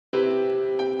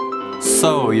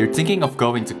So, you're thinking of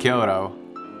going to Kyoto.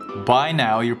 By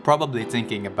now, you're probably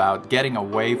thinking about getting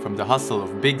away from the hustle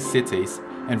of big cities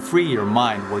and free your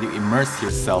mind while you immerse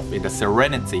yourself in the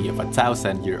serenity of a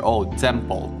 1,000-year-old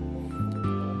temple.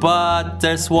 But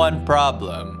there's one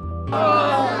problem.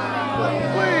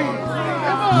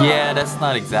 Yeah, that's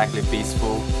not exactly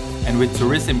peaceful. And with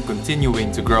tourism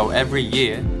continuing to grow every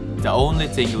year, the only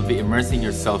thing you'll be immersing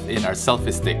yourself in are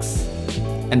selfie sticks.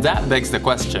 And that begs the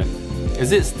question,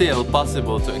 is it still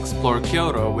possible to explore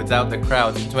Kyoto without the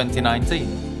crowds in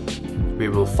 2019? We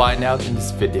will find out in this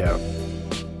video.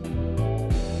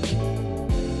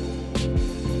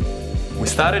 We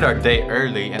started our day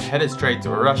early and headed straight to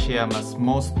Arashiyama's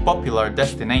most popular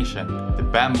destination, the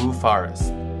bamboo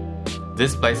forest.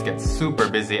 This place gets super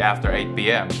busy after 8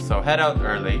 PM, so head out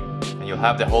early and you'll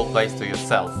have the whole place to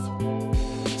yourself.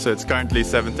 So it's currently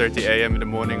 7:30 AM in the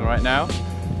morning right now.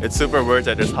 It's super weird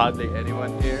that there's hardly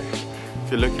anyone here.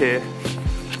 If you look here,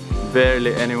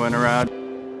 barely anyone around.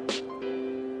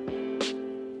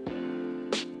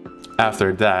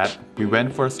 After that, we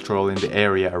went for a stroll in the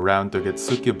area around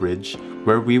Togetsuki Bridge,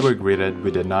 where we were greeted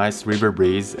with a nice river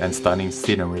breeze and stunning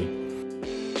scenery.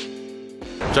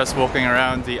 Just walking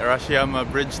around the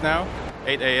Arashiyama Bridge now,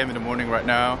 8 AM in the morning right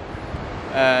now,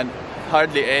 and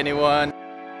hardly anyone.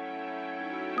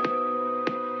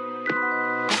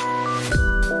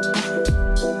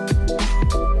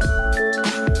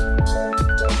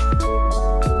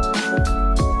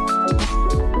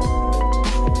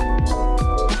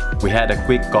 We had a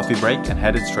quick coffee break and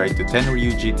headed straight to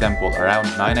Tenryuji Temple around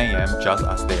 9 AM just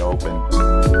as they opened.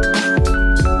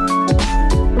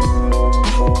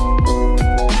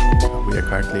 We are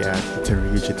currently at the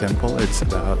Tenryuji Temple. It's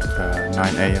about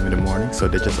 9 AM in the morning, so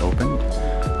they just opened.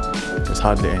 There's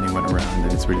hardly anyone around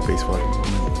and it's really peaceful at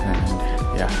the moment.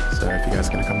 And yeah, so if you guys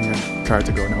are gonna come here, try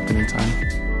to go in opening time.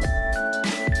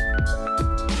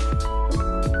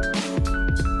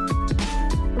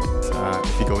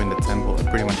 If you go in the temple, I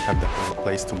pretty much have the whole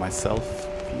place to myself.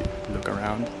 If you look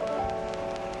around,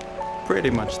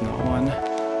 pretty much no one.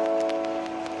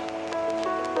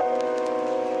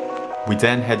 We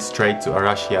then head straight to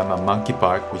Arashiyama Monkey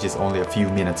Park, which is only a few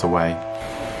minutes away.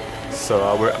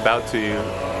 So we're about to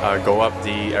go up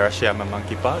the Arashiyama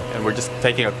Monkey Park, and we're just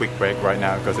taking a quick break right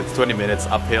now because it's 20 minutes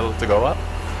uphill to go up.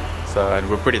 So, and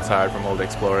we're pretty tired from all the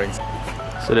exploring.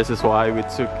 So this is why we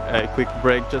took a quick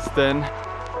break just then.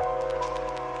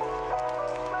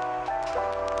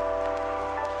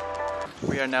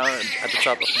 We are now at the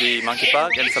top of the monkey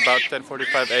park and it's about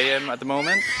 10:45 AM at the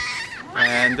moment.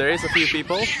 And there is a few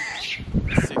people,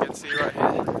 as you can see right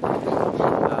here.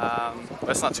 But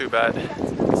it's not too bad.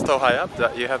 It's so high up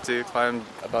that you have to climb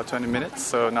about 20 minutes,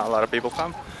 so not a lot of people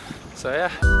come. So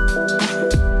yeah.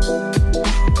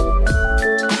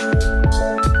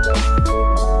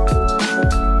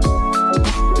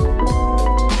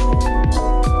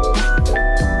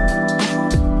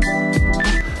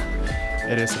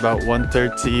 It is about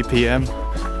 1:30 PM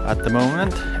at the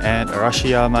moment, and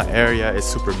Arashiyama area is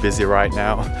super busy right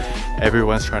now.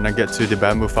 Everyone's trying to get to the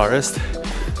bamboo forest,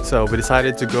 so we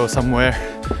decided to go somewhere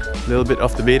a little bit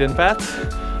off the beaten path,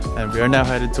 and we are now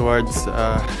headed towards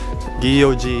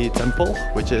Gyoji Temple,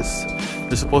 which is,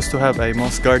 they're supposed to have a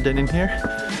moss garden in here,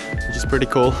 which is pretty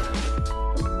cool.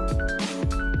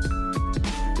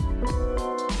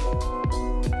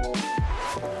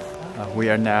 We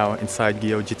are now inside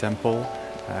Gyoji Temple.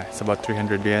 It's about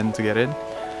 300 yen to get in,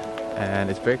 and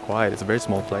it's very quiet. It's a very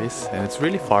small place, and it's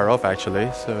really far off actually,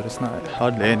 so there's not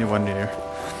hardly anyone here.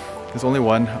 There's only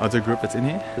one other group that's in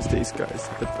here. There's these guys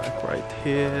at the back right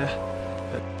here.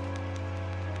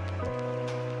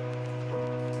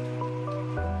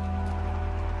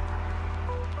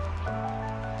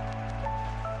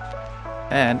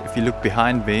 And if you look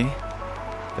behind me,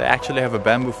 they actually have a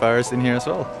bamboo forest in here as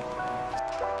well.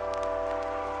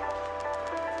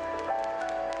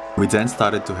 We then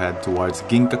started to head towards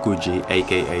Ginkakuji,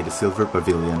 aka the Silver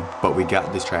Pavilion, but we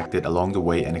got distracted along the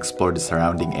way and explored the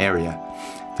surrounding area.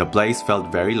 The place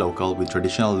felt very local with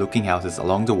traditional looking houses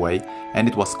along the way, and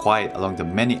it was quiet along the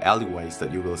many alleyways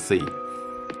that you will see.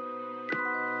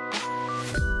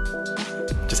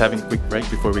 Just having a quick break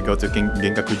before we go to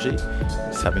Ginkakuji.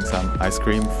 Just having some ice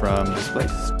cream from this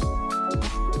place.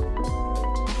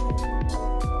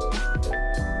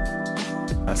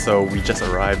 So we just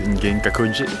arrived in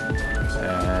Ginkakuji,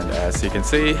 and as you can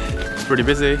see, it's pretty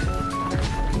busy.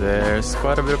 There's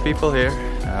quite a bit of people here.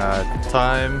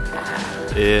 Time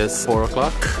is 4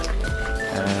 o'clock,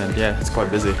 and yeah, it's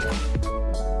quite busy.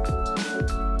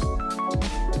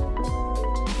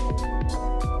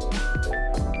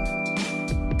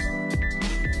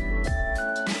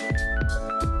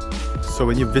 So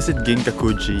when you visit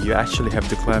Ginkakuji, you actually have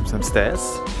to climb some stairs.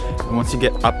 And once you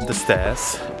get up the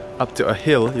stairs, up to a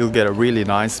hill, you'll get a really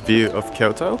nice view of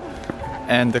Kyoto.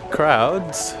 And the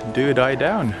crowds do die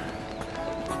down.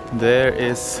 There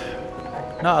is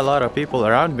not a lot of people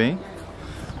around me,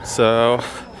 so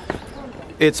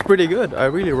it's pretty good. I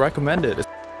really recommend it.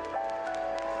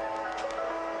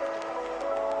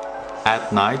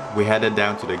 At night, we headed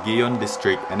down to the Gion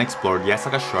district and explored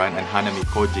Yasaka Shrine and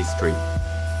Hanami-Koji Street.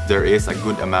 There is a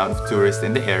good amount of tourists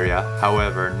in the area,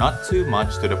 however, not too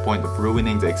much to the point of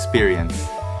ruining the experience.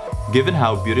 Given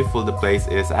how beautiful the place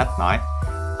is at night,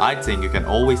 I think you can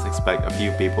always expect a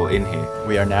few people in here.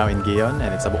 We are now in Gion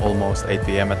and it's almost 8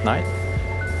 p.m. at night.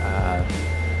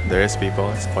 There is people,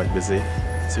 it's quite busy.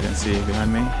 As you can see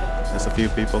behind me, there's a few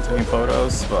people taking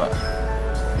photos, but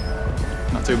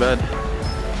not too bad.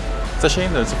 It's a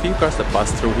shame there's a few cars that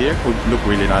pass through here who look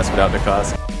really nice without the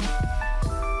cars.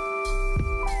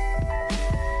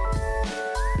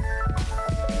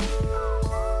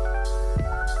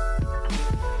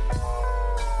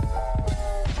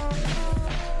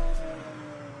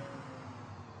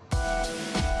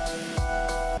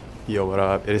 Yo, what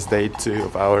up? It is day 2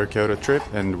 of our Kyoto trip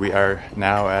and we are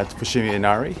now at Fushimi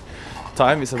Inari.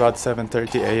 Time is about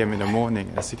 7:30 a.m. in the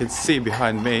morning. As you can see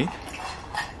behind me,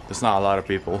 there's not a lot of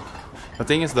people. The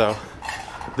thing is though,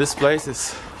 this place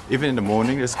is, even in the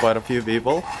morning there's quite a few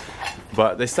people,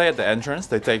 but they stay at the entrance,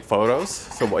 they take photos.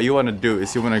 So what you want to do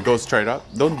is you want to go straight up.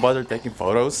 Don't bother taking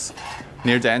photos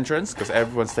near the entrance because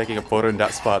everyone's taking a photo in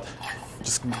that spot.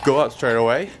 Just go up straight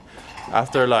away.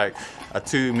 After like a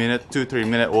 3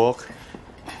 minute walk,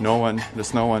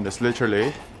 there's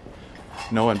literally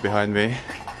no one behind me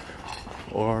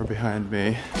or behind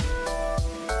me.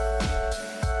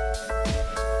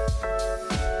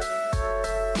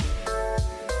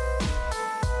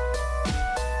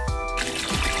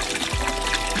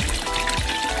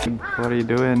 What are you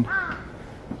doing?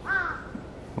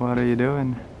 What are you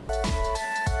doing?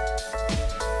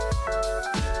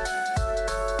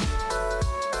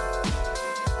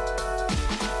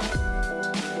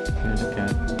 Look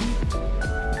at.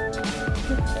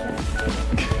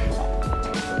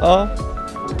 Oh,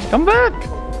 come back!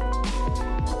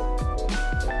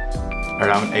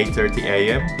 Around 8:30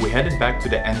 a.m., we headed back to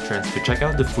the entrance to check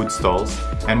out the food stalls,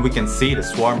 and we can see the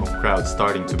swarm of crowds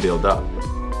starting to build up.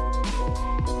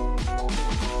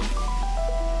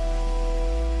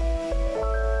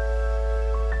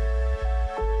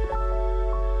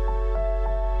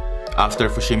 After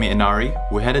Fushimi Inari,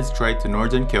 we headed straight to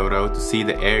northern Kyoto to see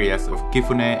the areas of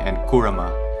Kifune and Kurama.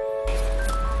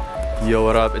 Yo,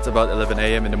 what up? It's about 11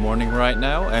 a.m. in the morning right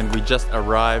now and we just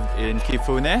arrived in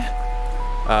Kifune,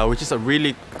 which is a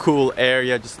really cool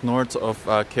area just north of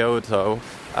Kyoto.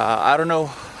 I don't know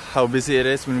how busy it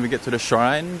is when we get to the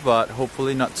shrine, but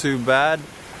hopefully not too bad.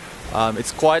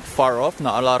 It's quite far off,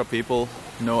 not a lot of people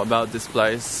know about this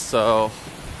place, so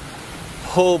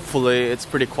hopefully it's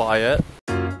pretty quiet.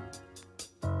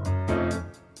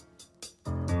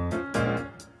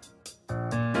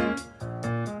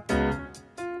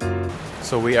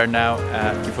 So we are now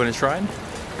at Kifune Shrine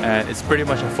and it's pretty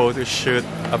much a photo shoot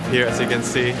up here. As you can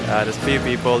see, there's a few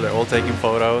people, they're all taking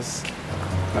photos,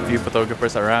 a few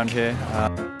photographers around here.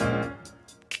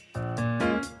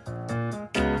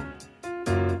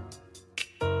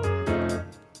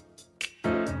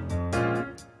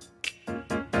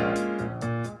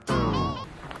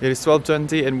 It is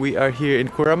 12:20 and we are here in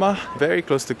Kurama, very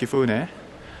close to Kifune.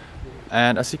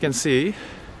 And as you can see,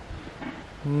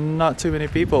 not too many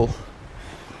people.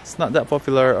 It's not that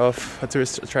popular of a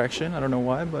tourist attraction, I don't know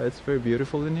why, but it's very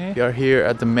beautiful in here. We are here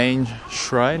at the main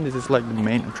shrine. This is like the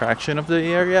main attraction of the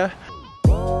area.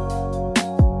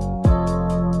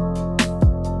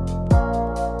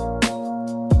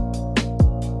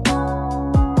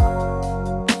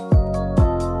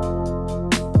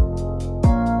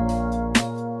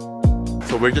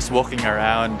 So we're just walking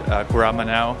around Kurama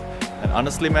now, and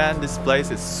honestly man, this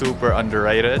place is super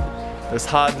underrated. There's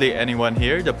hardly anyone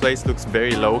here. The place looks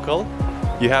very local.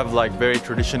 You have like very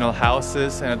traditional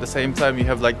houses and at the same time you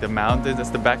have like the mountains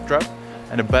as the backdrop.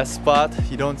 And the best spot,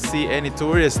 you don't see any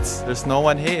tourists. There's no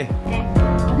one here.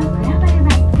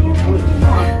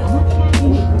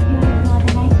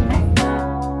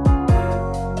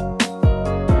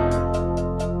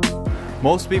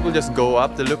 Most people just go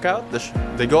up the lookout.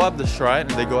 They go up the shrine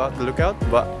and they go up the lookout.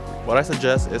 But what I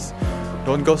suggest is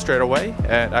don't go straight away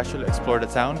and actually explore the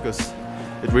town because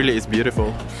it really is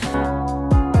beautiful.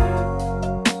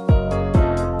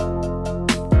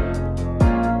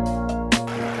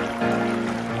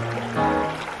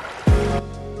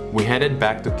 We headed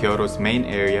back to Kyoto's main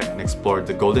area and explored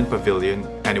the Golden Pavilion,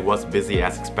 and it was busy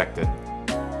as expected.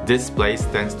 This place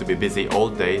tends to be busy all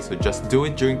day, so just do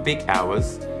it during peak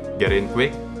hours, get in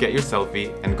quick, get your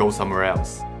selfie, and go somewhere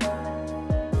else.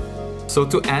 So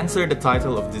to answer the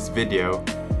title of this video,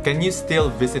 can you still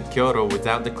visit Kyoto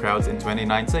without the crowds in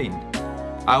 2019?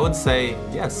 I would say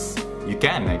yes, you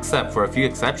can, except for a few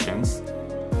exceptions.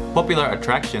 Popular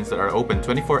attractions that are open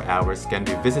 24 hours can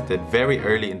be visited very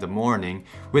early in the morning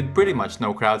with pretty much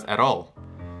no crowds at all.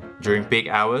 During peak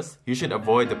hours, you should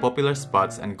avoid the popular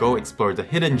spots and go explore the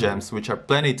hidden gems, which are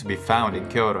plenty to be found in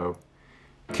Kyoto.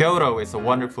 Kyoto is a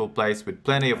wonderful place with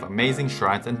plenty of amazing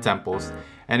shrines and temples,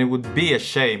 and it would be a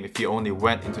shame if you only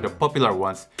went into the popular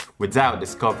ones without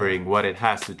discovering what it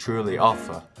has to truly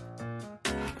offer.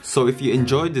 So if you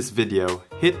enjoyed this video,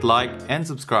 hit like and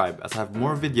subscribe, as I have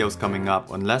more videos coming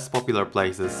up on less popular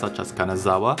places such as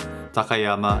Kanazawa,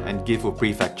 Takayama, and Gifu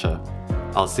Prefecture.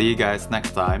 I'll see you guys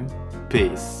next time.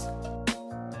 Peace.